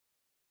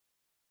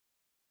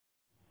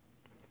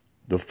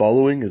The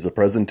following is a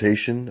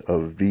presentation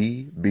of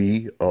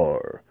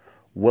VBR.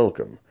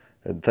 Welcome,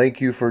 and thank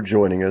you for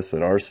joining us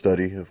in our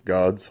study of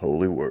God's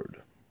holy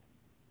word.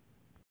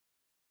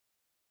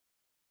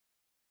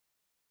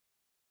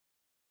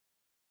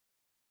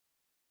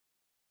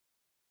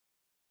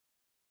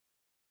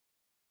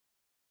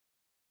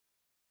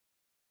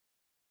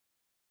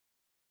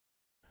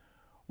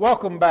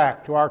 Welcome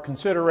back to our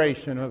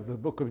consideration of the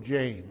book of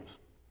James.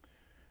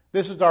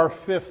 This is our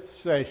fifth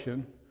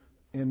session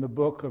in the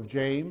book of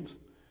James,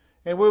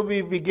 and we'll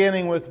be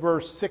beginning with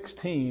verse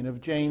 16 of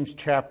James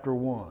chapter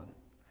 1.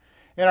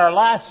 In our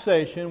last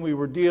session, we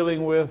were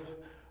dealing with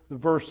the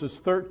verses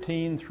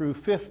 13 through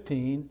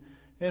 15,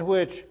 in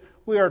which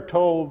we are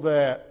told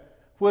that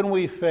when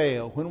we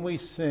fail, when we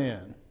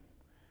sin,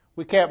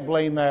 we can't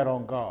blame that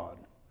on God.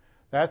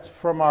 That's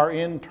from our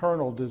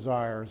internal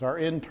desires, our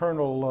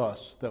internal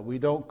lusts that we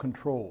don't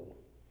control.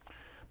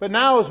 But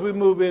now as we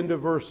move into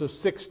verses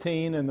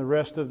 16 and the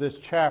rest of this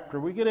chapter,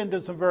 we get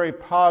into some very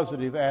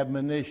positive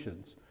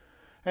admonitions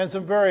and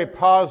some very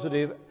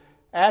positive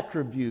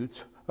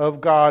attributes of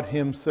God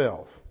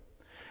Himself.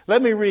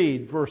 Let me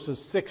read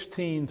verses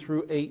 16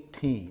 through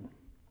 18.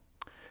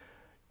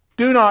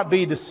 Do not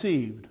be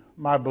deceived,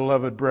 my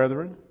beloved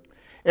brethren.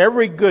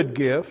 Every good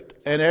gift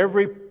and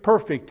every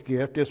perfect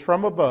gift is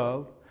from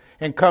above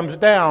and comes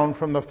down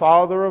from the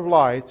Father of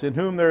lights, in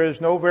whom there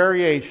is no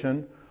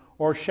variation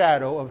or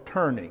shadow of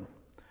turning.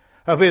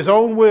 Of His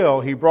own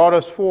will He brought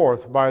us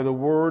forth by the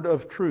word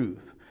of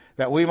truth,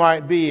 that we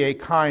might be a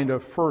kind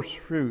of first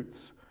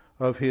fruits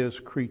of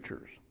His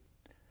creatures.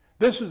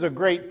 This is a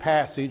great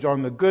passage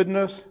on the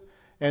goodness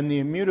and the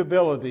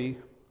immutability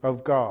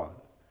of God.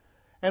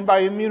 And by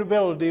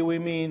immutability we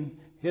mean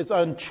His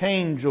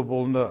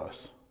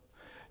unchangeableness.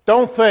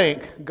 Don't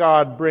think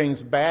God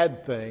brings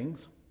bad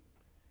things.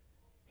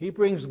 He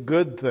brings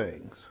good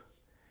things,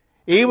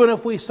 even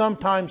if we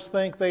sometimes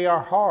think they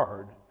are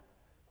hard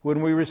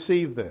when we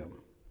receive them.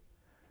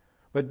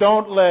 But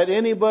don't let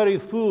anybody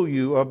fool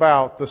you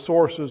about the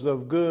sources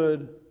of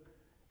good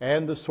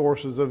and the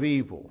sources of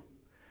evil.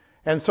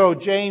 And so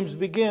James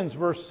begins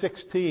verse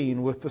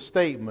 16 with the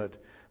statement,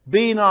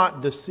 "Be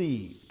not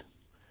deceived."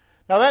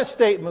 Now that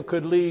statement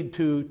could lead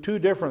to two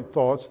different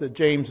thoughts that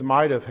James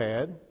might have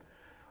had.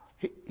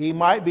 He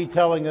might be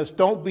telling us,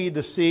 don't be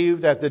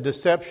deceived at the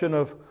deception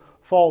of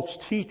false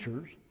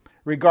teachers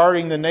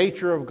regarding the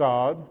nature of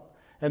God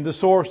and the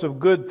source of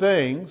good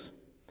things.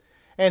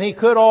 And he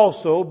could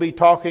also be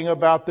talking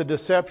about the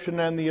deception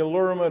and the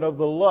allurement of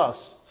the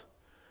lusts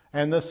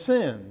and the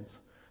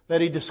sins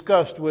that he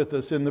discussed with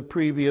us in the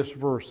previous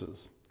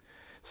verses.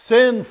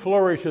 Sin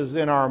flourishes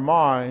in our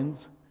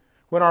minds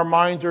when our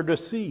minds are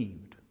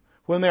deceived,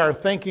 when they are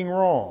thinking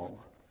wrong.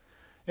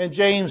 And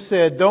James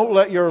said, don't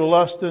let your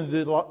lust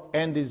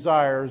and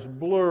desires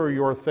blur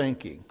your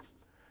thinking.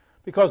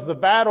 Because the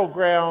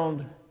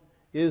battleground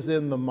is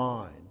in the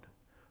mind.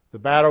 The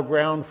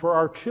battleground for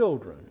our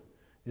children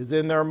is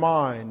in their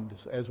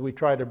minds as we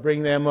try to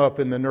bring them up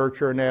in the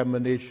nurture and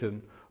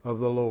admonition of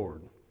the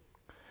Lord.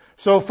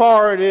 So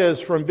far it is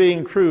from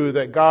being true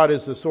that God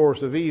is the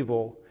source of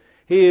evil.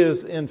 He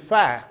is, in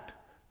fact,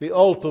 the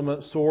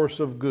ultimate source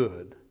of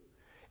good.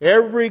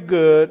 Every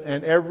good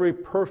and every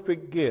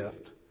perfect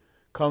gift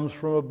comes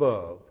from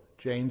above,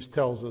 James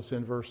tells us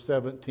in verse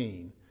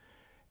 17.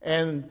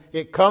 And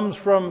it comes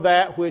from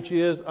that which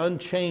is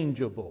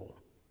unchangeable,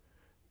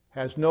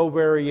 has no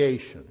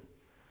variation.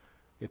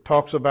 It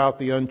talks about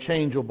the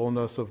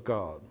unchangeableness of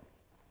God.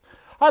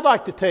 I'd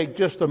like to take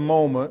just a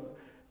moment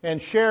and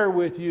share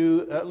with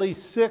you at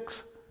least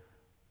 6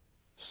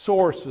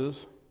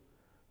 sources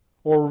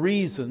or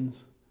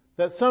reasons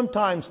that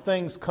sometimes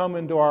things come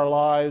into our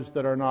lives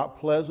that are not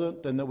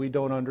pleasant and that we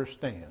don't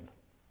understand.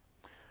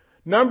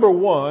 Number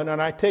 1,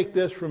 and I take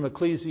this from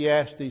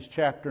Ecclesiastes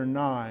chapter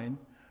 9,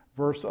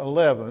 verse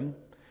 11,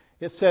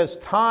 it says,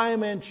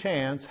 time and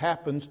chance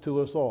happens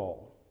to us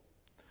all.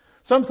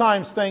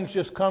 Sometimes things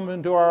just come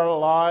into our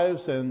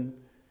lives and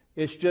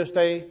it's just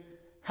a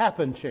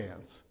happen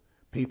chance.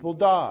 People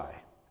die.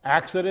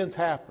 Accidents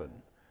happen.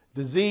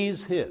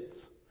 Disease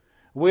hits.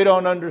 We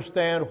don't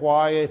understand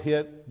why it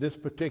hit this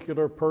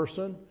particular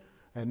person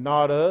and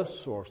not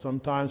us, or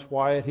sometimes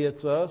why it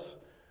hits us.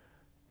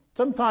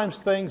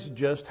 Sometimes things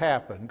just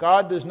happen.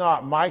 God does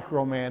not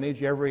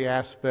micromanage every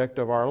aspect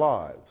of our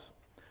lives.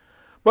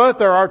 But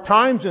there are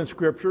times in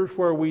Scriptures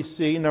where we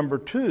see, number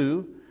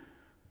 2,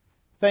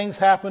 things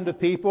happen to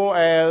people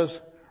as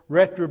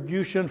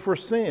retribution for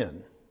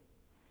sin.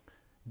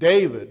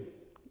 David,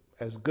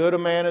 as good a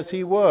man as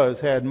he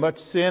was, had much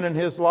sin in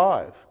his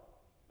life.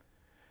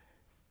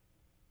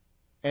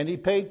 And he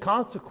paid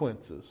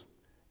consequences.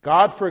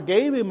 God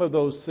forgave him of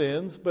those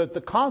sins, but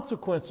the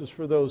consequences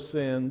for those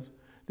sins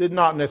did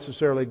not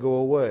necessarily go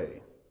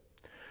away.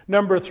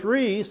 Number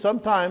 3,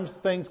 sometimes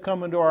things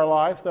come into our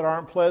life that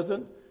aren't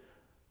pleasant,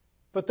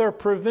 but they're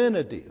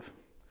preventative.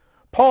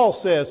 Paul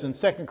says in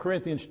 2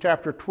 Corinthians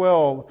chapter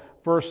 12,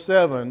 verse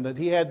 7, that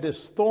he had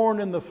this thorn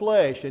in the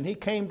flesh, and he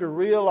came to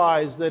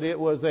realize that it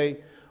was a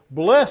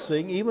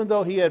blessing, even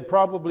though he had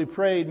probably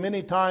prayed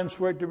many times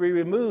for it to be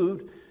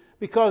removed,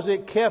 because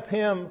it kept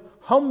him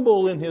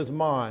humble in his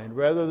mind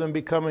rather than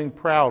becoming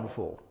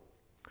proudful.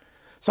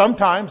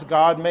 Sometimes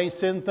God may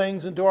send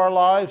things into our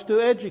lives to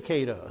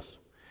educate us.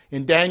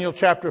 In Daniel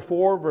chapter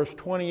 4, verse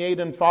 28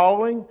 and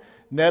following,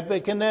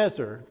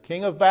 Nebuchadnezzar,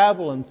 king of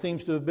Babylon,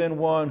 seems to have been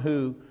one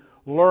who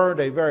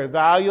learned a very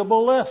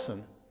valuable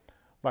lesson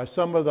by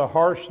some of the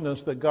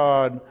harshness that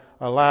God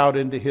allowed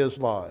into his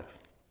life.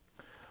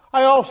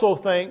 I also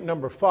think,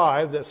 number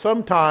 5, that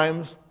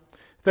sometimes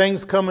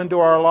things come into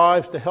our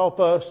lives to help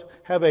us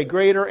have a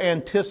greater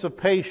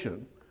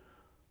anticipation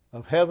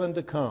of heaven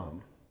to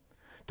come,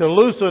 to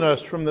loosen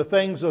us from the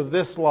things of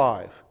this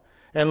life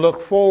and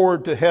look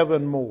forward to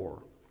heaven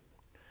more.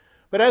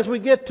 But as we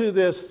get to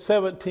this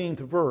 17th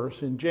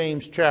verse in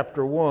James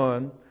chapter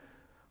 1,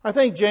 I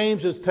think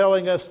James is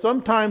telling us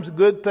sometimes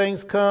good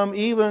things come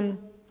even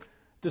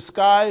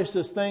disguised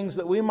as things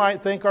that we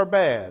might think are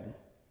bad,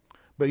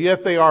 but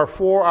yet they are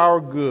for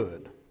our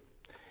good.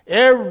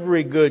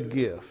 Every good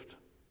gift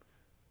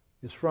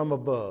is from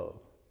above,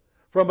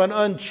 from an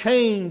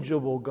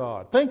unchangeable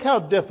God. Think how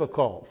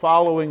difficult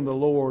following the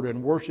Lord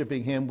and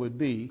worshiping Him would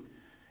be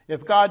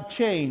if God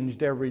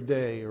changed every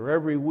day or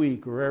every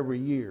week or every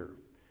year.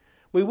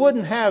 We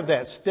wouldn't have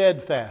that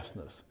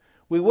steadfastness.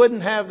 We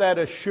wouldn't have that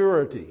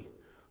assurity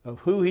of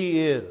who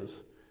He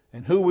is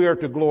and who we are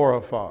to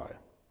glorify.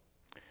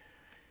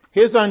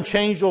 His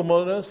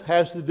unchangeableness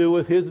has to do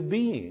with His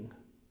being.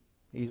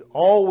 He's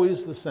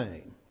always the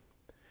same.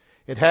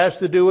 It has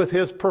to do with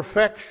His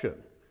perfection.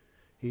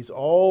 He's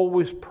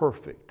always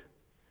perfect.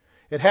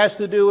 It has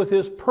to do with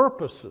His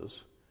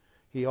purposes.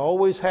 He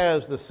always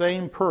has the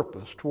same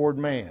purpose toward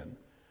man.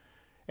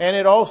 And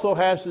it also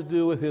has to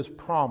do with His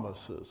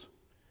promises.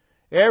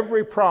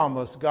 Every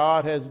promise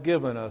God has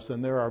given us,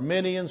 and there are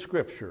many in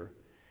Scripture,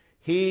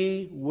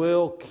 He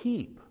will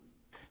keep.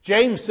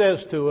 James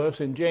says to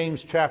us in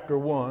James chapter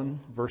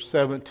 1, verse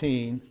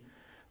 17,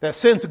 that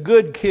since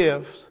good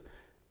gifts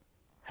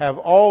have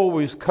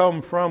always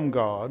come from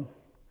God,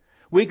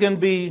 we can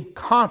be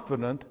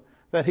confident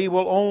that He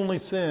will only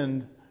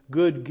send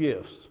good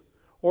gifts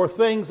or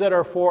things that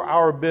are for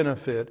our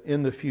benefit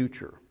in the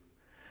future.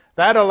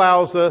 That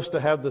allows us to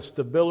have the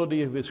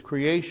stability of His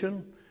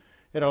creation.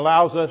 It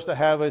allows us to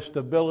have a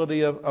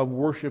stability of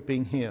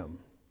worshiping Him.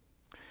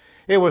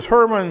 It was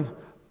Herman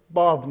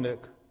Bavinck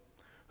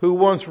who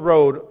once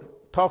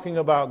wrote, talking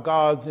about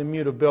God's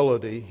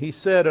immutability, he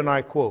said, and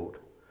I quote,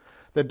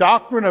 "The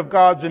doctrine of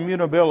God's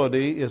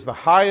immutability is the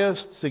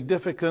highest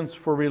significance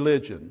for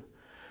religion.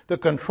 The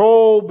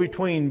control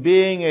between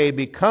being and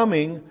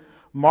becoming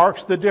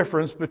marks the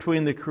difference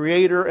between the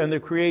Creator and the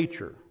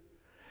creature.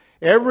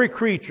 Every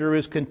creature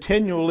is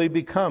continually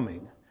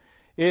becoming.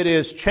 It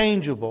is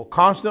changeable,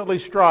 constantly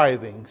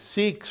striving,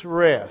 seeks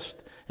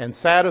rest and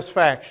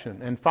satisfaction,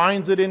 and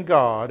finds it in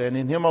God and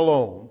in Him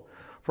alone.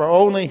 For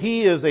only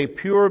He is a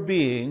pure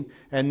being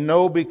and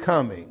no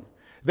becoming.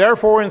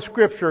 Therefore in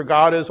Scripture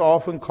God is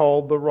often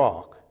called the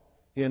rock."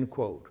 End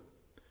quote.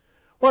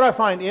 What I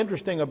find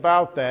interesting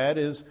about that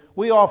is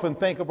we often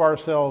think of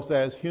ourselves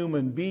as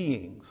human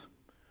beings.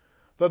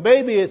 But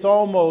maybe it's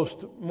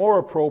almost more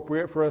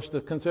appropriate for us to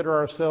consider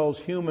ourselves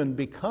human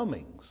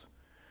becomings.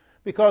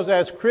 Because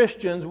as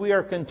Christians, we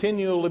are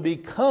continually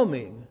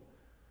becoming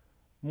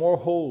more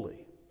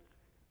holy.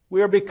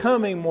 We are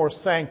becoming more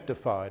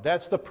sanctified.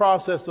 That's the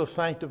process of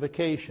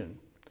sanctification.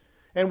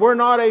 And we're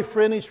not a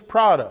finished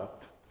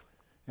product,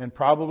 and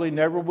probably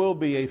never will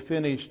be a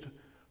finished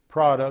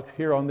product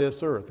here on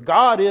this earth.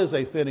 God is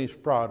a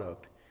finished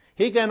product.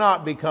 He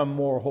cannot become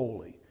more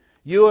holy.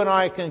 You and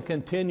I can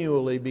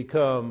continually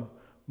become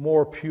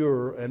more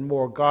pure and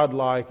more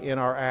godlike in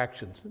our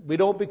actions. We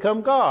don't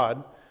become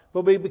God,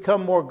 but we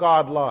become more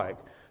godlike.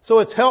 So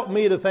it's helped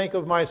me to think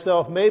of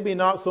myself maybe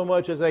not so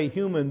much as a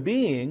human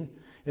being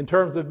in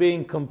terms of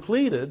being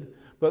completed,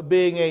 but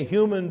being a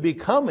human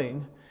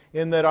becoming,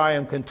 in that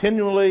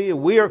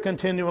we are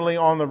continually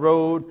on the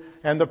road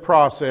and the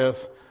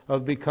process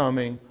of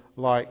becoming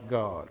like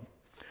God.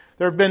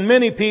 There have been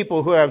many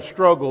people who have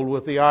struggled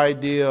with the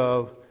idea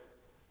of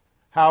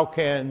how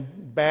can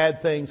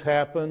bad things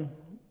happen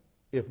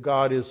if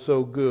God is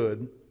so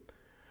good.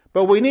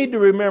 But we need to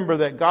remember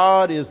that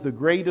God is the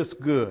greatest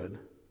good,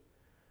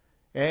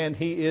 and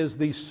He is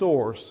the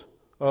source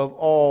of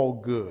all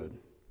good.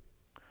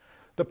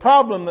 The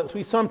problem that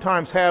we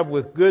sometimes have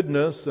with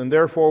goodness, and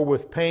therefore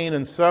with pain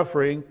and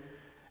suffering,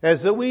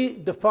 is that we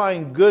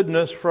define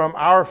goodness from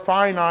our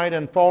finite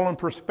and fallen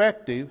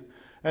perspective,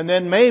 and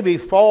then maybe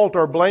fault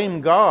or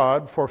blame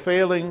God for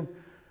failing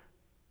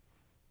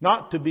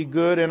not to be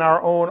good in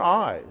our own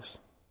eyes.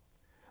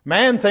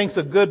 Man thinks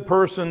a good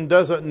person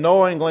doesn't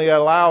knowingly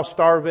allow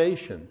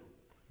starvation,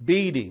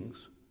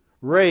 beatings,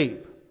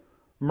 rape,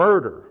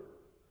 murder.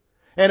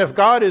 And if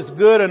God is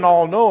good and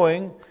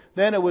all-knowing,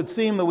 then it would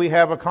seem that we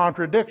have a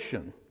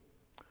contradiction.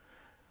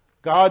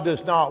 God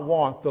does not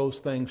want those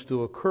things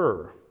to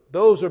occur.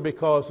 Those are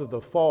because of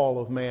the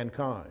fall of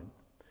mankind.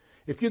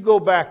 If you go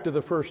back to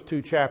the first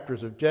 2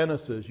 chapters of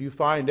Genesis, you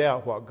find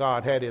out what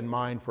God had in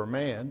mind for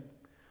man: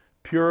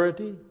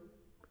 purity,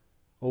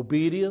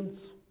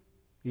 obedience,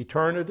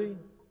 eternity.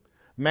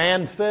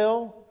 Man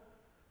fell,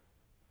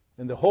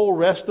 and the whole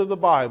rest of the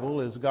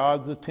Bible is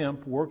God's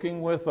attempt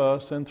working with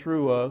us and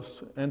through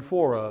us and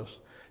for us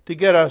to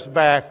get us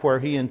back where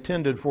He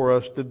intended for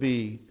us to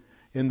be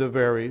in the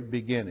very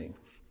beginning.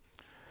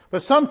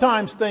 But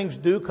sometimes things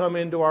do come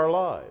into our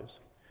lives.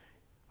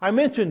 I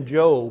mentioned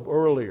Job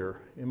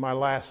earlier in my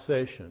last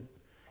session.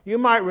 You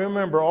might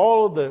remember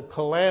all of the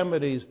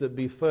calamities that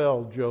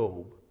befell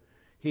Job.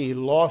 He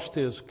lost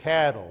his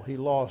cattle. He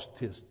lost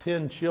his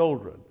 10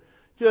 children.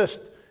 Just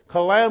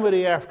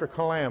calamity after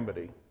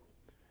calamity.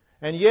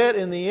 And yet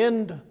in the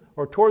end,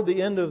 or toward the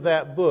end of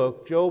that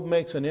book, Job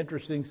makes an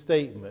interesting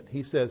statement.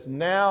 He says,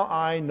 "Now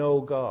I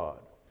know God."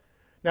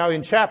 Now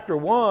in chapter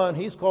 1,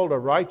 he's called a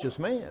righteous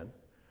man.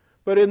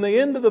 But in the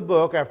end of the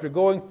book, after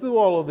going through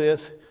all of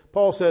this,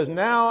 Paul says,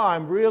 now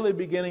I'm really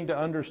beginning to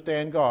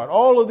understand God.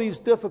 All of these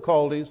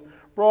difficulties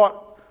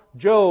brought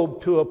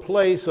Job to a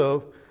place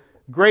of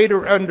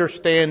greater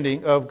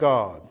understanding of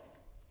God.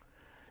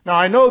 Now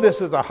I know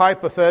this is a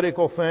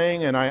hypothetical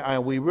thing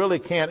and we really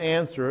can't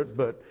answer it,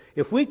 but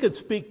if we could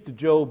speak to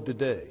Job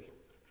today,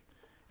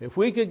 if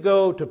we could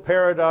go to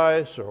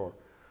paradise or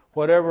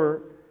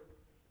whatever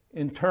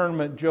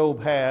internment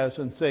Job has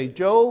and say,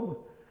 "Job,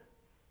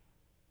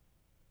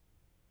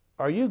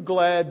 are you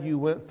glad you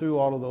went through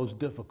all of those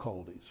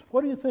difficulties?" What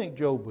do you think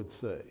Job would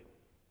say?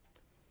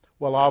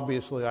 Well,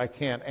 obviously I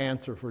can't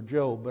answer for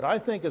Job, but I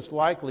think it's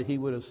likely he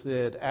would have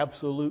said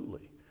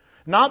absolutely.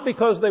 Not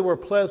because they were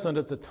pleasant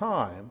at the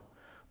time,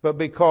 but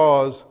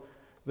because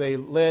they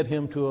led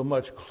him to a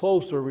much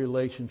closer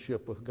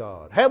relationship with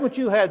God. Haven't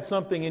you had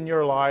something in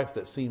your life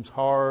that seems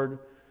hard,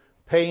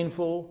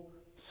 painful,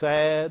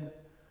 sad,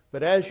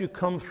 but as you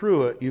come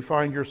through it, you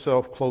find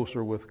yourself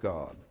closer with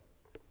God?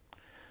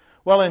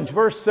 Well, in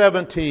verse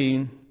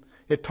 17,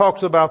 it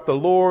talks about the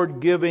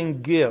Lord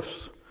giving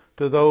gifts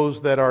to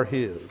those that are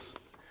His.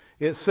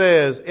 It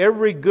says,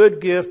 every good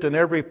gift and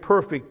every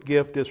perfect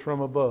gift is from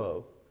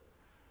above.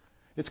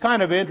 It's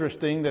kind of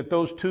interesting that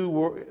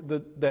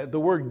the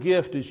word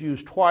gift is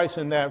used twice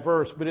in that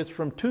verse, but it's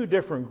from two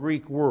different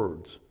Greek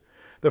words.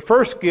 The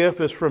first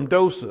gift is from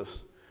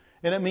dosis,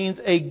 and it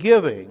means a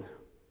giving.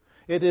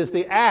 It is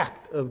the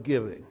act of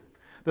giving.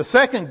 The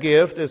second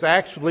gift is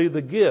actually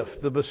the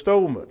gift, the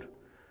bestowment.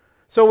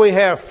 So we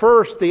have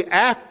first the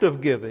act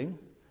of giving,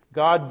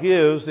 God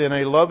gives in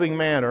a loving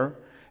manner,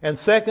 and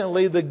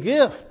secondly, the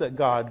gift that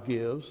God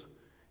gives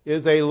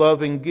is a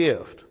loving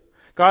gift.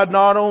 God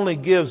not only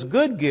gives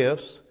good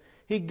gifts,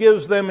 He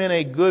gives them in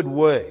a good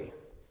way.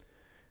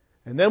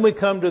 And then we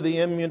come to the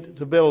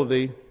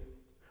immutability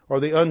or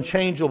the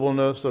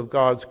unchangeableness of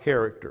God's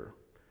character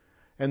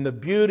and the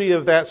beauty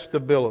of that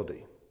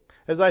stability.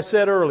 As I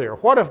said earlier,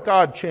 what if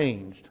God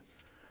changed?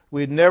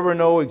 We'd never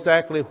know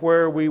exactly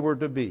where we were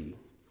to be.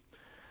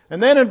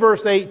 And then in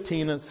verse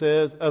 18 it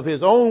says, of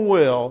His own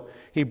will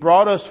He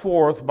brought us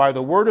forth by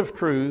the word of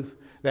truth,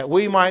 that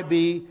we might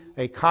be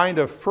a kind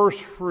of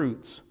first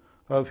fruits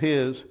of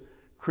His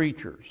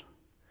creatures.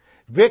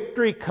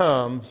 Victory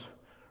comes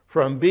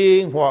from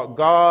being what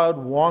God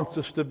wants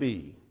us to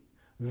be.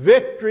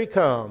 Victory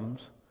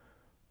comes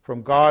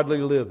from godly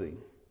living.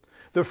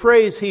 The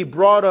phrase He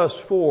brought us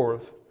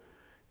forth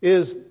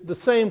is the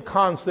same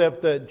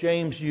concept that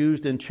James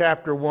used in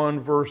chapter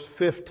 1, verse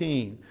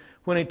 15,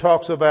 when he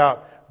talks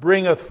about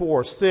bringeth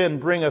forth, sin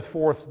bringeth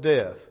forth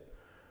death.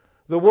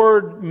 The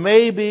word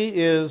maybe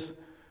is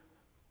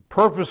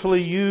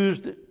purposely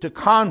used to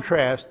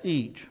contrast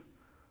each.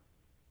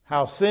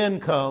 How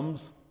sin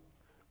comes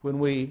when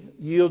we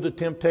yield to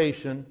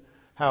temptation,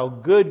 how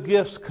good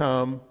gifts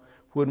come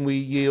when we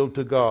yield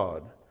to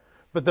God.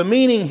 But the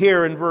meaning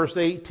here in verse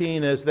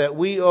 18 is that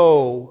we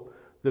owe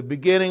the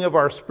beginning of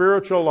our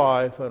spiritual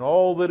life and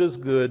all that is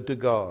good to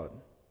God.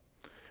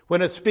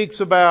 When it speaks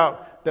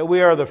about that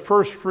we are the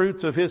first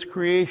fruits of His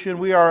creation,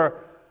 we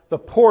are the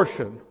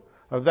portion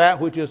of that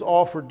which is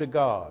offered to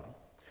God.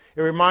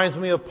 It reminds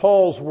me of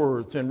Paul's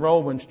words in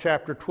Romans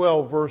chapter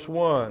 12, verse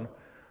 1,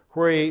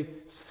 where he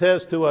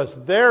says to us,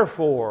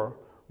 therefore,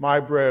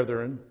 my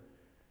brethren,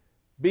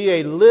 be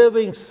a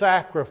living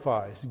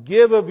sacrifice,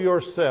 give of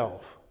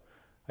yourself,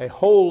 a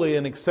holy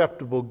and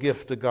acceptable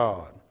gift to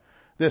God.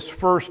 This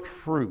first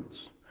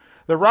fruits.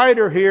 The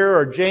writer here,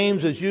 or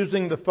James, is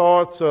using the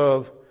thoughts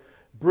of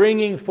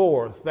bringing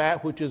forth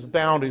that which is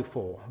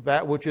bountiful,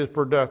 that which is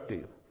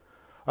productive.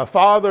 A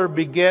father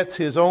begets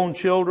his own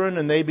children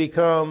and they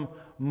become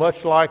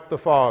much like the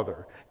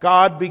Father.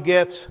 God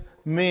begets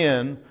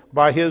men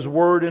by His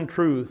word and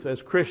truth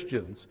as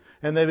Christians,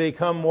 and they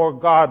become more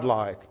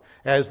godlike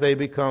as they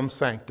become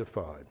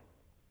sanctified.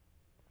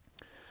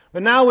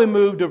 But now we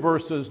move to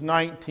verses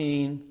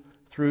 19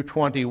 through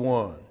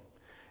 21.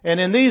 And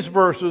in these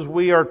verses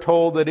we are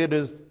told that it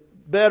is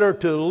better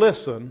to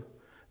listen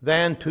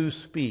than to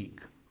speak.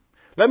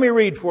 Let me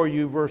read for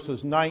you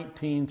verses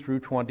 19 through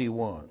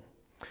 21.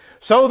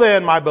 So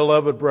then, my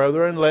beloved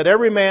brethren, let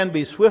every man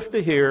be swift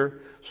to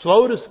hear,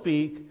 slow to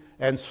speak,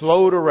 and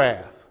slow to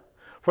wrath.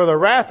 For the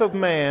wrath of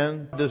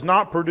man does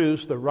not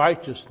produce the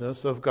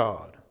righteousness of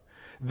God.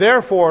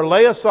 Therefore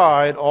lay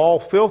aside all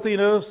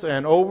filthiness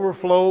and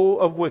overflow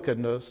of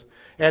wickedness,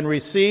 and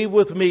receive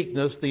with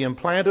meekness the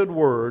implanted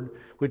word,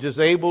 which is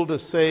able to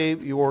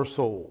save your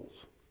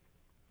souls.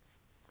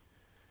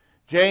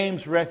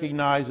 James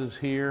recognizes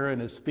here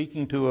and is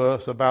speaking to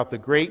us about the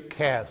great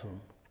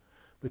chasm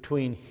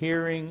between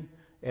hearing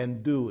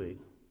and doing.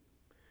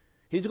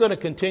 He's going to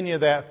continue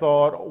that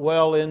thought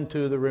well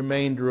into the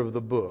remainder of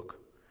the book.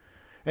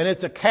 And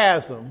it's a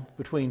chasm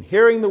between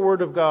hearing the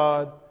Word of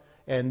God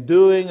and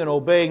doing and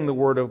obeying the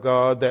Word of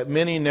God that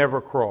many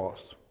never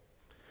cross.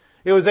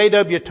 It was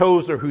A.W.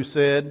 Tozer who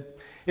said,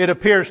 "It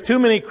appears too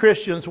many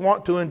Christians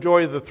want to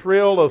enjoy the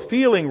thrill of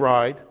feeling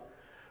right,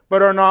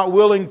 but are not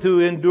willing to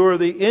endure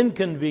the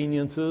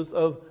inconveniences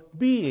of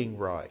being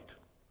right."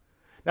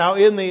 Now,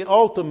 in the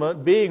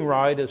ultimate, being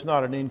right is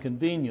not an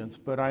inconvenience,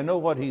 but I know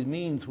what he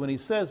means when he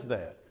says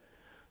that.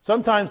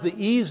 Sometimes the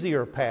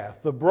easier path,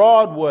 the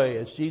broad way,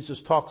 as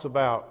Jesus talks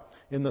about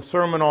in the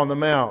Sermon on the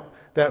Mount,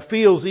 that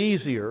feels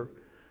easier,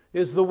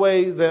 is the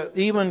way that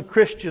even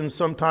Christians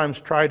sometimes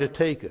try to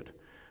take it.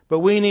 But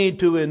we need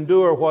to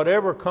endure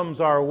whatever comes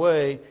our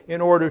way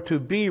in order to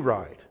be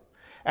right.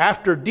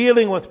 After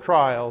dealing with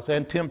trials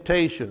and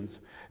temptations,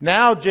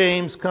 now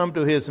James comes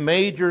to his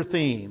major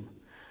theme,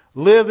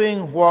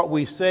 living what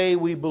we say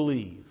we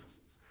believe.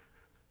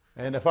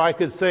 And if I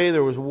could say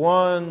there was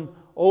one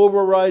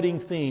overriding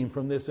theme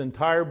from this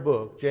entire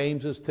book,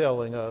 James is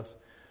telling us,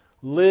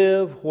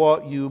 live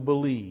what you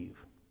believe.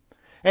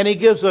 And he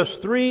gives us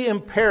three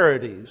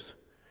imperatives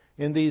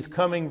in these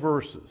coming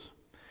verses.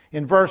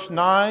 In verse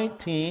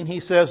 19, he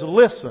says,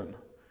 listen.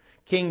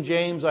 King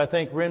James, I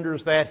think,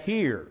 renders that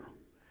hear.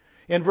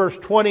 In verse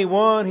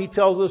 21, he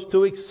tells us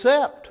to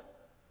accept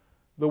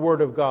the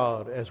Word of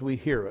God as we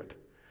hear it.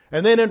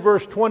 And then in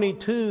verse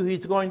 22,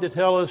 he's going to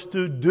tell us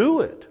to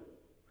do it.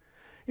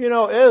 You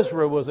know,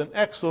 Ezra was an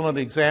excellent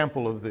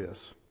example of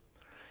this.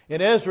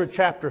 In Ezra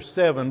chapter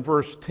 7,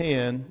 verse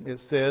 10, it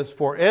says,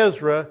 "For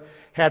Ezra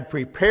had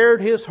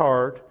prepared his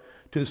heart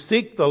to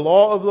seek the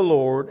law of the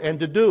Lord and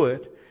to do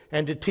it,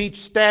 and to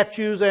teach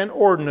statutes and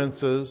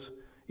ordinances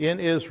in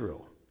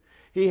Israel."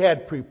 He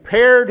had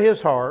prepared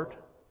his heart,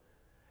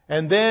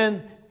 and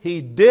then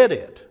he did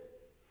it,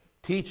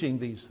 teaching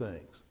these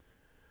things.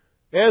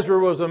 Ezra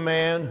was a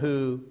man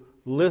who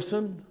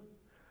listened,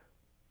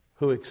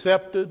 who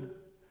accepted,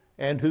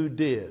 and who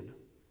did.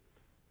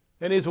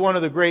 And he's one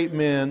of the great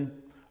men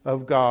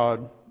of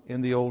God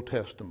in the Old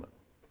Testament.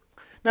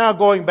 Now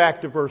going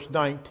back to verse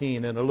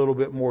 19 in a little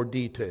bit more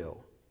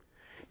detail.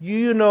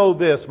 "You know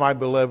this, my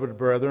beloved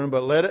brethren,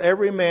 but let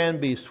every man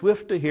be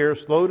swift to hear,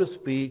 slow to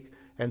speak,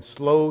 and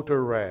slow to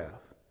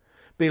wrath."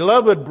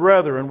 Beloved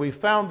brethren, we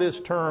found this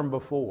term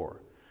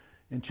before.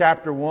 In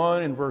chapter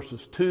 1, in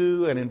verses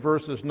 2, and in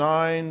verses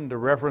 9, the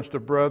reference to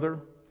brother.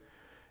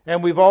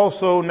 And we've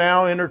also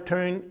now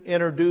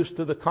introduced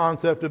to the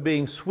concept of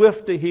being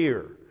swift to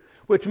hear,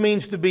 which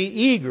means to be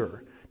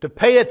eager, to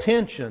pay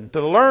attention,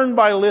 to learn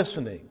by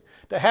listening,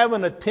 to have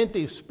an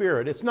attentive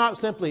spirit. It's not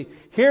simply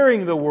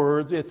hearing the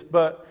words,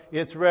 but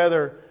it's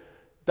rather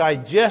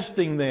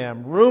digesting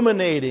them,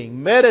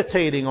 ruminating,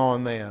 meditating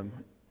on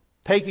them,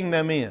 taking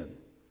them in.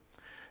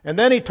 And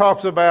then he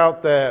talks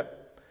about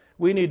that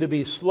we need to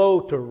be slow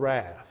to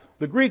wrath.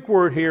 The Greek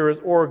word here is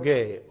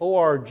orge,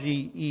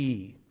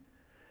 O-R-G-E.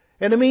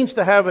 And it means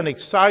to have an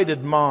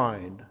excited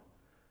mind,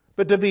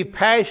 but to be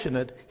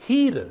passionate,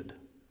 heated,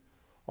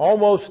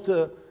 almost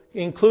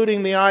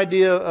including the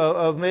idea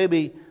of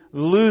maybe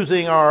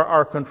losing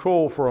our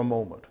control for a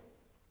moment.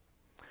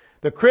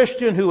 The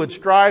Christian who would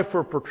strive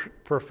for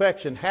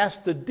perfection has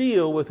to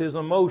deal with his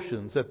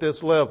emotions at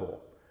this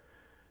level.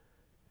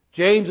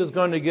 James is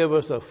going to give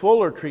us a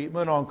fuller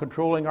treatment on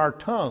controlling our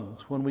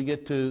tongues when we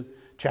get to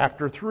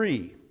chapter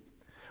 3.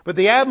 But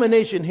the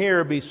admonition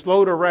here, be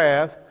slow to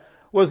wrath,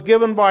 was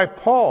given by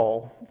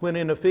Paul when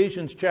in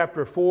Ephesians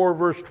chapter 4,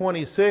 verse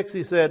 26,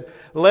 he said,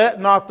 "Let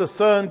not the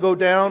sun go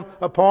down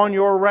upon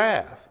your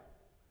wrath."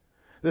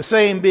 The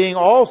same being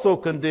also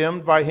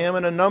condemned by him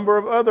in a number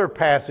of other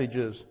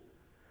passages.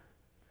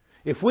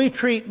 If we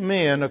treat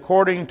men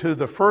according to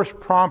the first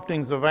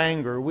promptings of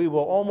anger, we will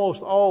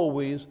almost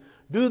always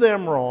do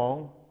them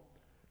wrong,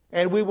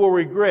 and we will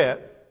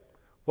regret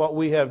what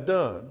we have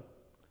done.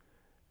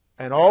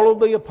 And all of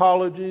the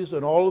apologies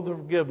and all of the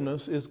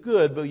forgiveness is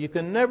good, but you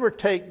can never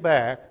take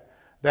back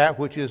that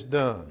which is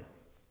done.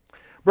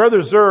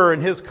 Brother Zur,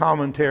 in his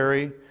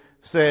commentary,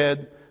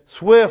 said,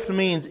 swift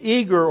means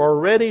eager or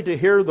ready to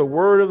hear the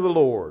word of the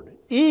Lord.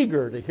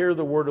 Eager to hear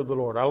the word of the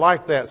Lord. I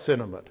like that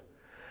sentiment.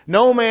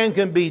 No man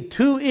can be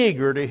too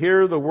eager to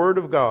hear the word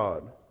of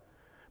God,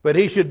 but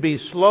he should be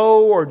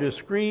slow or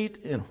discreet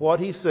in what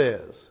he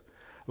says.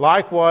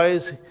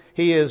 Likewise,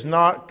 he is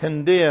not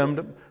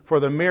condemned for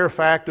the mere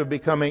fact of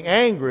becoming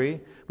angry,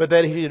 but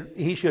that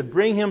he should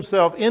bring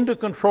himself into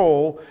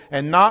control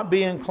and not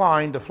be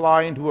inclined to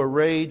fly into a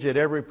rage at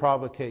every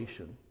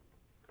provocation.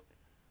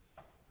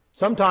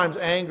 Sometimes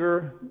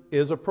anger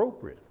is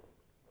appropriate.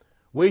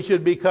 We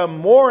should become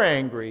more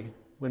angry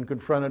when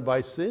confronted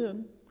by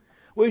sin.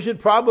 We should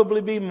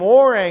probably be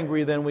more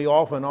angry than we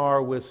often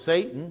are with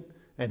Satan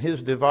and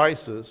his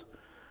devices,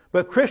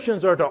 but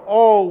Christians are to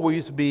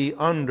always be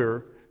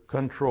under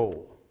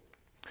control.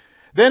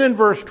 Then in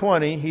verse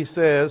 20 he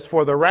says,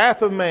 "For the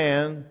wrath of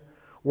man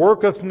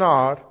worketh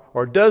not,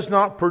 or does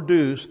not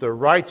produce the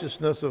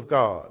righteousness of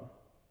God."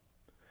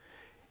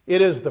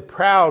 It is the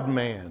proud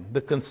man, the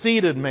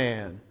conceited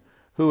man,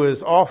 who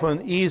is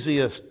often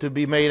easiest to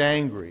be made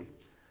angry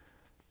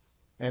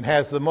and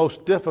has the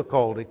most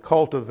difficulty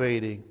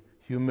cultivating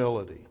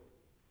humility.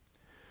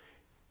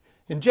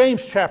 In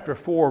James chapter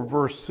 4,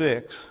 verse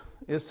 6,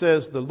 it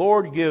says, "The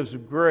Lord gives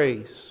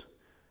grace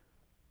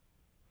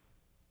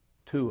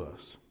to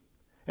us."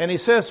 And he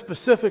says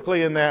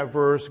specifically in that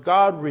verse,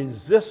 God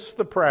resists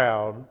the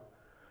proud,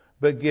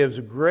 but gives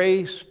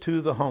grace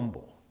to the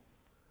humble.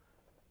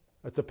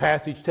 That's a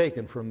passage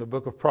taken from the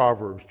book of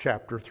Proverbs,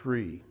 chapter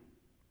 3.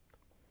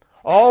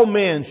 All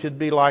men should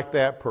be like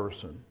that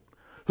person,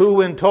 who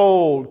when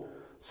told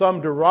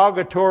some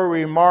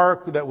derogatory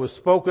remark that was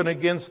spoken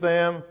against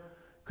them,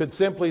 could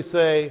simply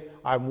say,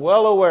 "I'm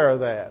well aware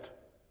of that.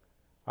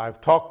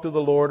 I've talked to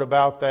the Lord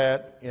about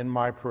that in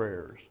my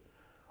prayers."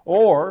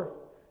 Or,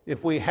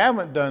 if we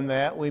haven't done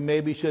that, we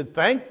maybe should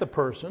thank the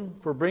person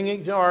for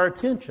bringing it to our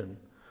attention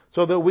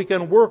so that we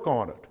can work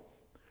on it.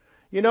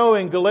 You know,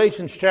 in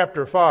Galatians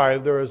chapter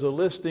 5, there is a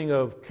listing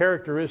of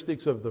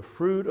characteristics of the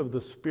fruit of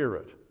the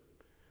Spirit.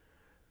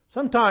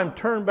 Sometime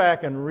turn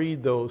back and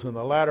read those in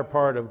the latter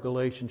part of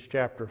Galatians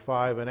chapter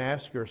 5 and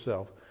ask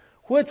yourself,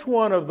 which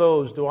one of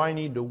those do I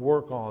need to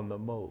work on the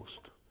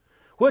most?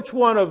 Which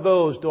one of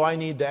those do I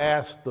need to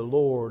ask the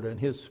Lord and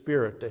His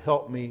Spirit to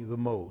help me the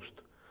most?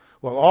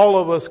 Well, all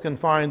of us can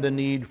find the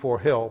need for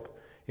help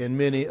in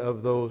many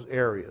of those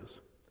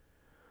areas.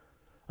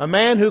 A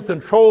man who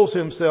controls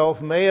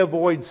himself may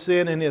avoid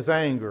sin in his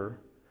anger,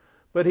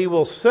 but he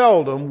will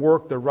seldom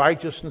work the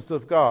righteousness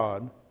of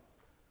God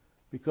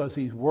because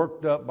he's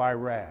worked up by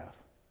wrath.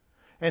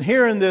 And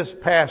here in this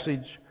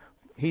passage,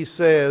 he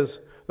says,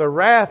 the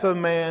wrath of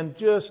man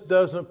just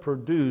doesn't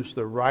produce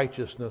the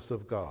righteousness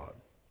of God.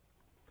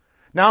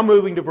 Now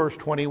moving to verse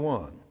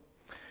 21.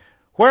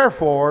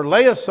 "Wherefore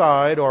lay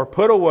aside or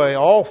put away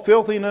all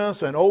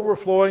filthiness and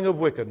overflowing of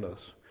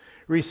wickedness.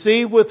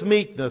 Receive with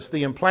meekness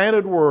the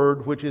implanted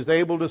word which is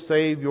able to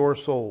save your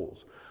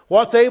souls."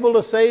 What's able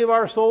to save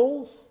our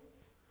souls?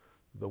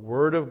 The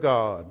Word of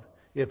God.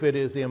 If it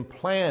is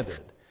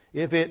implanted,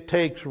 if it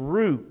takes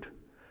root.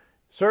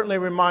 Certainly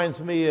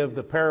reminds me of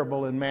the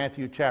parable in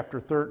Matthew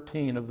chapter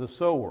 13 of the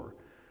sower.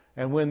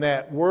 And when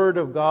that Word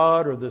of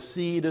God, or the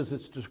seed as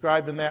it's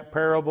described in that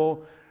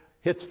parable,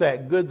 hits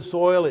that good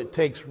soil, it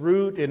takes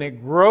root and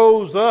it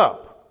grows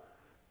up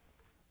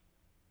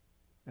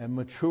and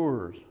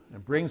matures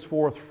and brings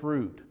forth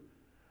fruit.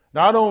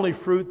 Not only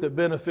fruit that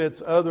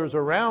benefits others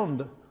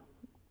around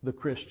the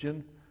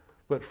Christian,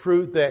 but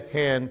fruit that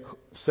can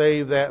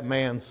save that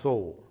man's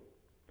soul.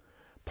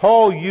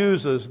 Paul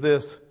uses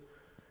this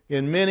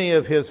in many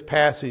of his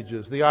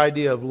passages, the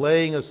idea of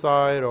laying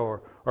aside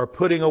or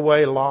putting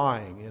away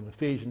lying in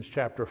Ephesians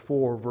chapter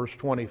 4, verse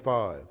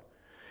 25.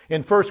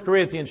 In 1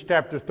 Corinthians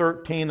chapter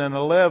 13 and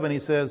 11, he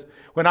says,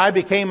 "When I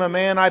became a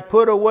man, I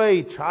put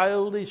away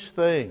childish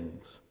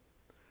things."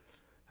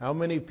 How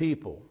many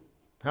people,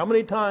 how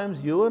many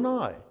times you and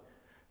I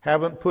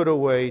haven't put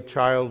away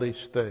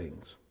childish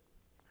things?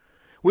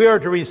 We are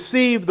to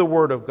receive the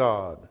Word of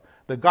God,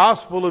 the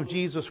gospel of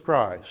Jesus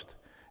Christ,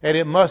 and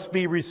it must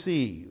be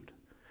received.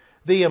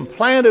 The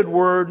implanted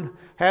Word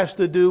has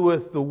to do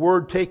with the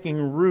Word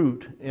taking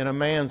root in a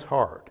man's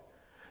heart.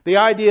 The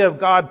idea of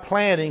God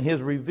planting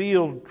His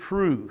revealed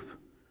truth.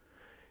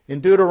 In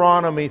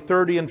Deuteronomy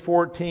 30 and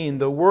 14,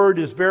 the Word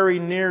is very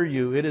near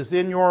you. It is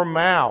in your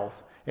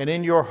mouth and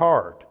in your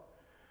heart.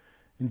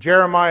 In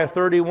Jeremiah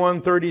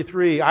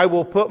 31:33, "I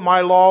will put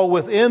my law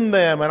within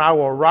them and I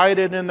will write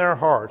it in their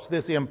hearts."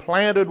 This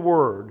implanted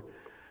Word,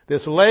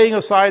 this laying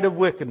aside of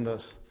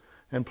wickedness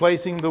and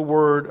placing the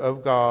Word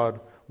of God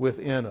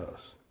within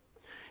us.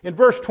 In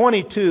verse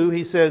 22,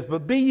 he says,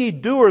 "But be ye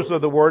doers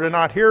of the Word and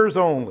not hearers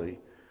only,"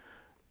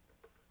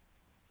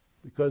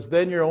 because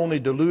then you're only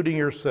deluding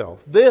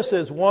yourself. This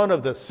is one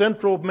of the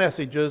central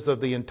messages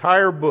of the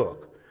entire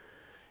book.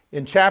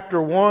 In chapter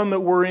 1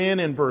 that we're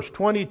in verse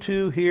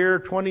 22 here,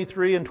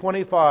 23 and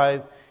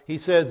 25, he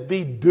says,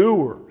 "Be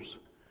doers."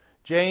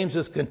 James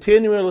is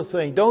continually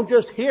saying, don't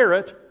just hear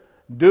it,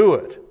 do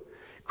it.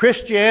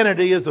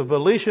 Christianity is a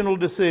volitional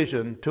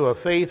decision to a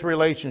faith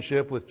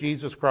relationship with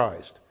Jesus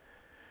Christ.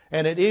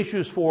 And it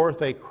issues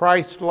forth a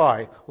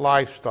Christ-like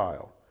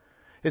lifestyle.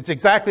 It's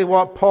exactly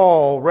what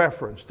Paul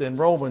referenced in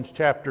Romans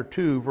chapter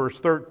 2, verse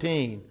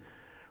 13,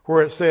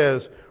 where it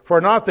says, "For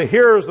not the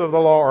hearers of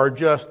the law are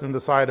just in the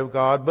sight of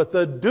God, but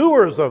the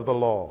doers of the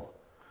law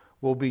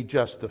will be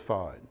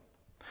justified."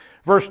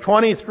 Verse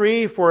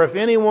 23, "For if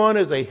anyone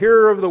is a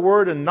hearer of the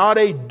word and not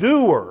a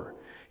doer,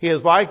 he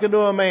is like unto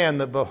a man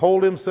that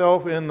behold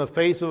himself in the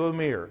face of a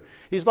mirror."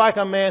 He's like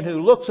a man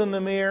who looks in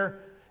the mirror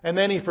and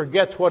then he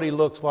forgets what he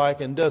looks like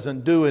and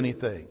doesn't do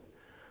anything.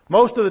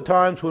 Most of the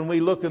times when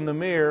we look in the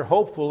mirror,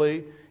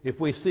 hopefully,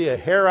 if we see a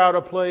hair out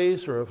of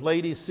place or if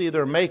ladies see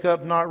their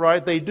makeup not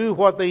right, they do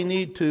what they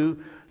need to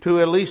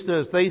at least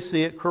as they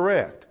see it,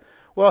 correct.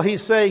 Well,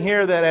 he's saying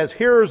here that as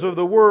hearers of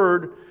the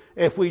word,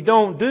 if we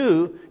don't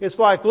do, it's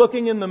like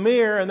looking in the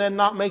mirror and then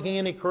not making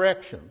any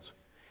corrections.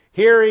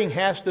 Hearing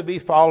has to be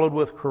followed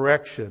with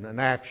correction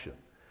and action.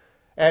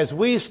 As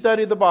we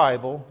study the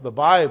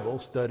Bible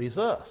studies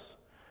us.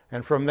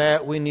 And from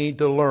that we need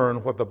to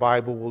learn what the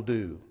Bible will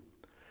do.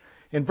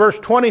 In verse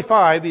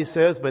 25 he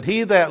says, "But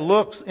he that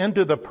looks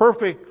into the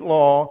perfect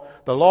law,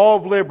 the law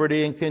of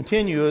liberty, and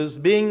continues,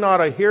 being not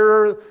a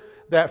hearer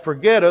that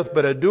forgetteth,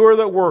 but a doer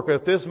that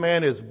worketh, this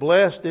man is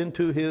blessed in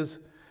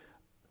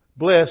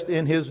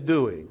his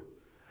doing."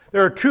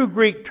 There are two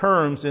Greek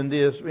terms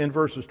in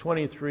verses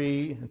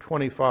 23 and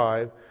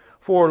 25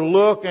 for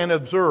look and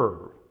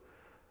observe.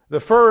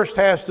 The first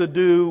has to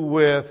do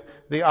with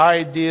the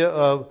idea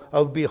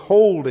of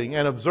beholding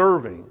and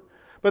observing.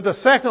 But the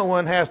second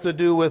one has to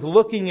do with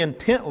looking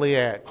intently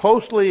at,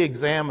 closely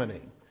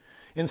examining.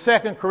 In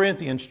 2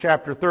 Corinthians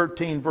chapter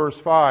 13, verse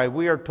 5,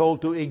 we are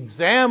told to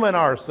examine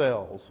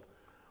ourselves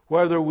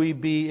whether we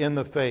be in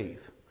the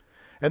faith.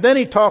 And then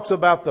he talks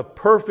about the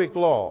perfect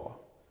law.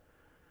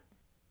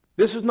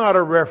 This is not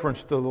a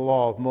reference to the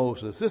law of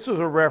Moses. This is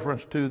a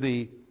reference to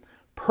the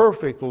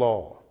perfect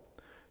law.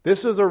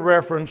 This is a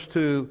reference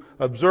to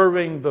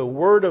observing the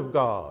Word of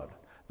God,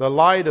 the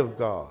light of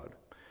God.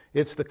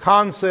 It's the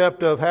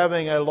concept of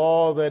having a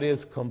law that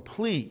is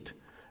complete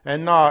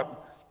and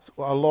not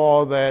a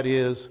law that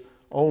is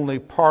only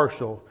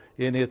partial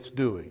in its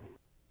doing.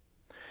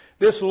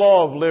 This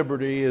law of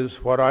liberty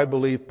is what I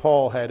believe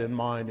Paul had in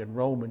mind in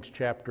Romans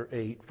chapter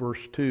 8,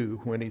 verse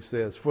 2, when he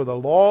says, "For the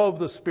law of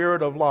the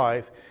Spirit of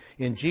life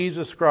in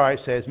Jesus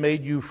Christ has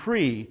made you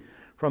free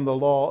from the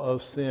law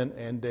of sin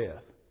and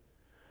death."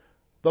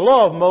 The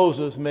law of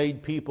Moses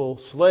made people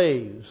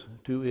slaves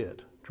to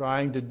it,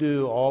 trying to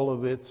do all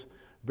of its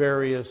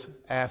various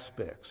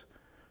aspects.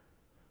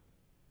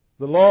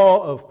 The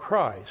law of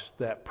Christ,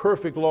 that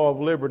perfect law of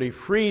liberty,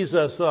 frees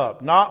us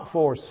up, not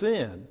for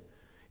sin.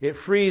 It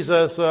frees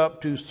us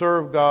up to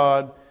serve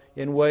God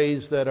in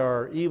ways that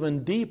are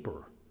even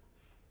deeper.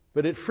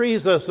 But it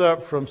frees us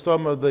up from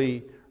some of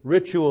the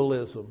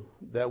ritualism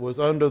that was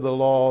under the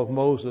law of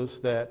Moses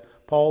that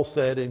Paul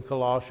said in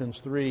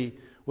Colossians 3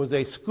 was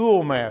a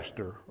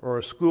schoolmaster or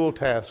a school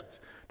task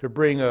to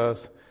bring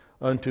us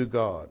unto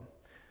God.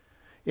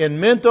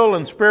 In mental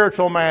and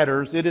spiritual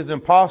matters, it is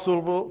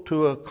impossible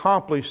to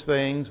accomplish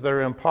things that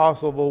are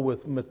impossible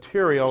with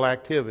material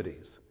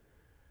activities.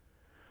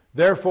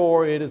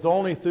 Therefore, it is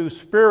only through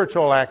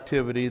spiritual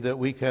activity that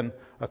we can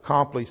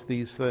accomplish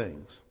these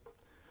things.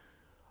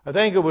 I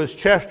think it was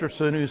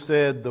Chesterton who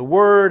said, "The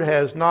word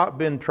has not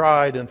been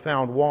tried and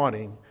found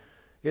wanting.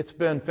 It's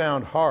been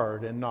found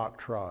hard and not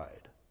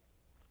tried."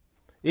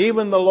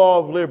 Even the law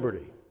of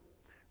liberty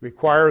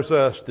requires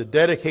us to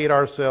dedicate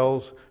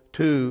ourselves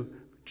to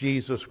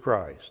Jesus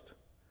Christ.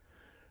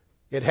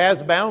 It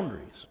has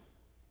boundaries.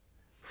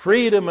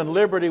 Freedom and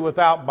liberty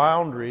without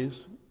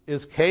boundaries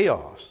is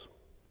chaos,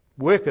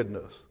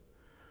 wickedness.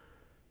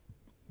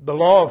 The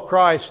law of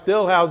Christ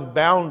still has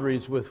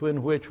boundaries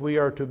within which we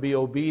are to be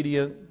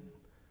obedient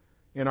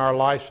in our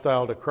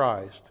lifestyle to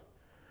Christ.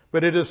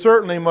 But it is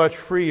certainly much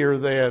freer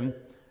than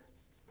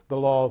the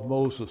law of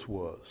Moses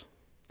was.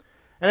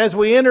 And as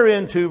we enter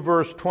into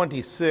verse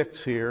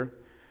 26 here,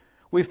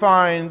 we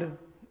find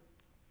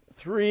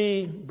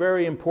three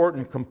very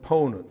important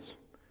components.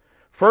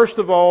 First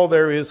of all,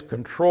 there is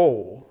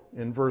control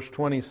in verse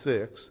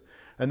 26.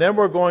 And then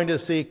we're going to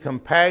see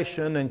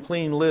compassion and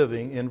clean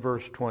living in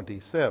verse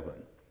 27.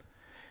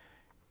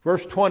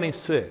 Verse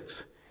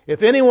 26.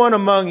 "If anyone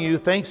among you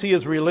thinks he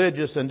is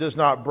religious and does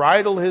not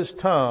bridle his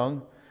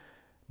tongue,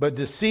 but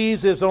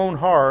deceives his own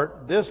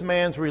heart, this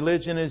man's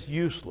religion is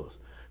useless."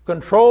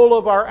 Control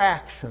of our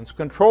actions,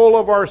 control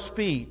of our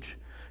speech,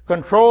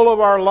 control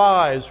of our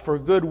lives for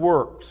good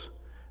works.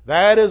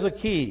 That is a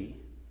key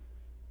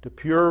to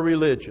pure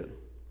religion.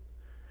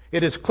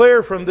 It is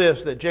clear from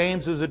this that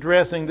James is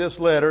addressing this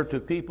letter to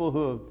people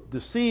who have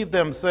deceived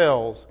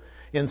themselves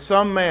in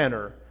some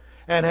manner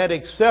and had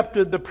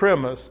accepted the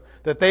premise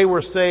that they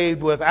were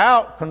saved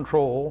without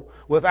control,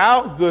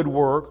 without good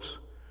works,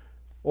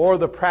 or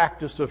the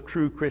practice of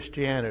true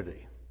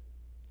Christianity.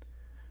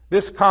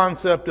 This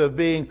concept of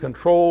being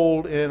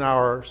controlled in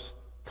our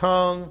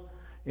tongue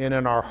and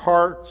in our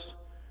hearts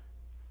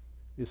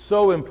is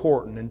so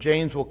important, and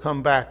James will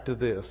come back to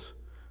this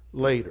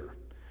later.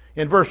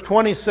 In verse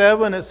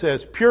 27 it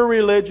says, "Pure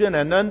religion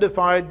and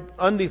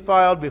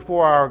undefiled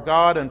before our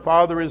God and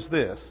Father is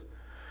this,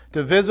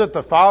 to visit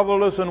the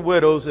fatherless and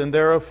widows in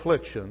their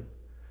affliction,"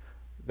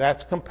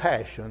 that's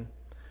compassion,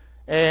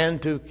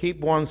 "and to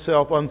keep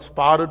oneself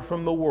unspotted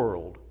from the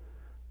world,"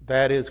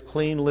 that is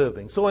clean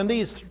living. So in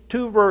these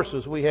two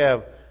verses we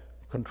have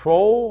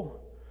control,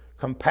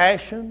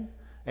 compassion,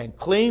 and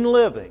clean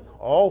living.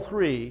 All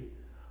three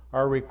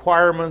are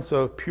requirements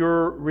of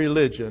pure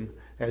religion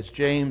as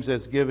James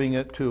is giving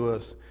it to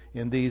us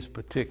in these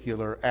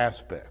particular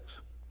aspects.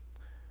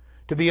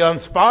 To be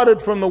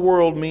unspotted from the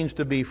world means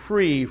to be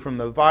free from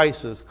the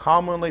vices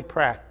commonly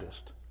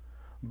practiced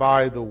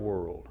by the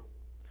world.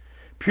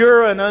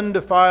 Pure and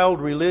undefiled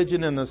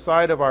religion in the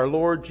sight of our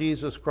Lord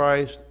Jesus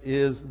Christ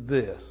is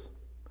this.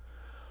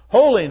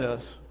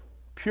 Holiness,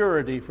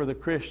 purity for the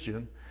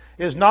Christian,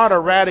 is not a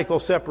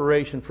radical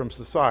separation from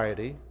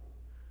society.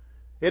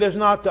 It is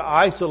not to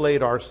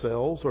isolate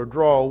ourselves or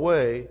draw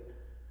away,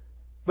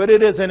 but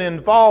it is an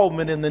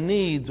involvement in the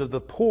needs of the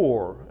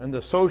poor and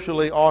the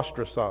socially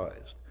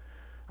ostracized.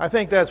 I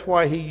think that's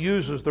why he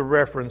uses the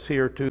reference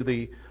here to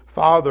the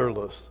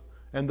fatherless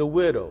and the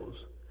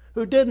widows,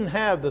 who didn't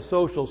have the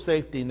social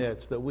safety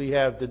nets that we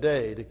have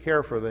today to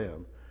care for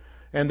them.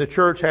 And the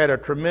church had a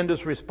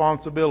tremendous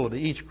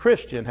responsibility. Each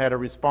Christian had a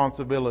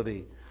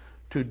responsibility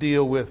to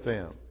deal with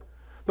them.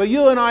 But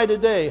you and I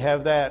today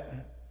have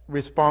that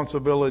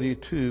responsibility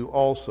too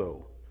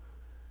also.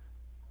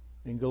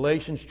 In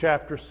Galatians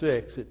chapter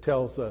 6, it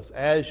tells us,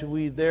 as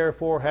we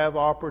therefore have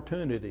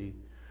opportunity,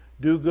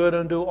 do good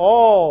unto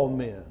all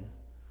men,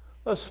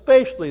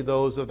 especially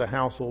those of the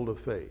household of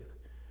faith.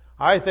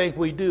 I think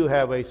we do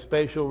have a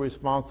special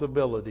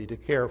responsibility to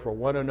care for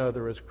one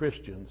another as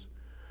Christians.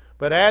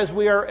 But as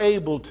we are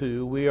able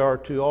to, we are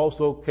to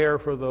also care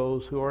for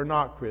those who are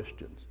not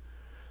Christians.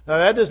 Now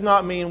that does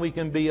not mean we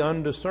can be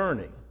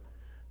undiscerning,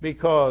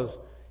 because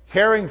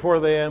caring for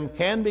them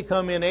can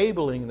become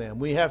enabling them.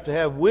 We have to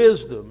have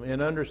wisdom in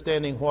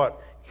understanding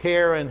what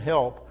care and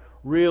help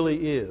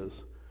really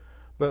is.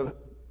 But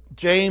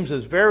James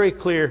is very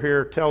clear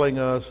here telling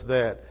us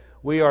that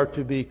we are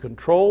to be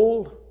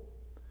controlled,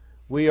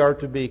 we are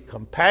to be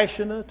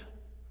compassionate,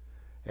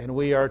 and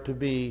we are to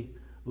be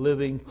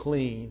living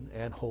clean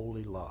and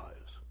holy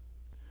lives.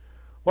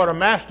 What a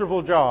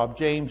masterful job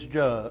James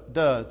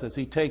does as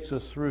he takes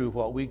us through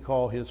what we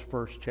call his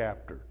first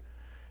chapter.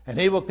 And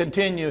he will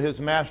continue his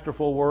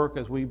masterful work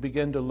as we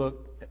begin to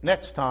look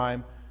next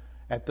time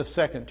at the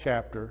second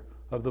chapter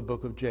of the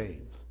book of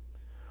James.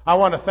 I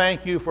want to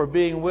thank you for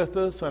being with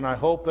us, and I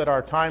hope that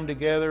our time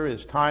together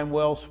is time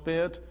well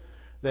spent,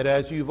 that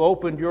as you've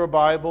opened your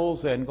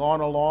Bibles and gone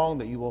along,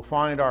 that you will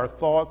find our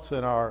thoughts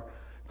and our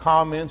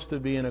comments to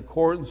be in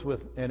accordance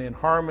with and in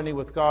harmony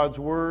with God's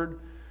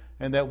Word,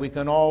 and that we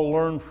can all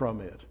learn from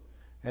it,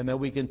 and that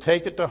we can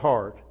take it to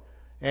heart.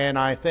 And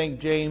I think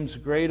James'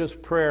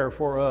 greatest prayer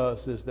for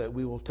us is that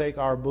we will take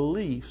our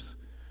beliefs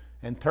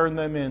and turn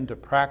them into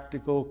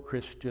practical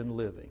Christian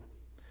living.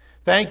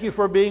 Thank you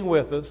for being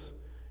with us,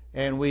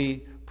 and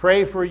we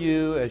pray for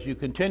you as you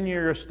continue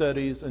your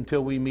studies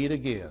until we meet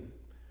again.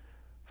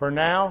 For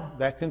now,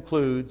 that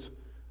concludes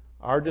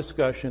our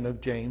discussion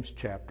of James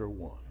chapter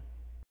 1.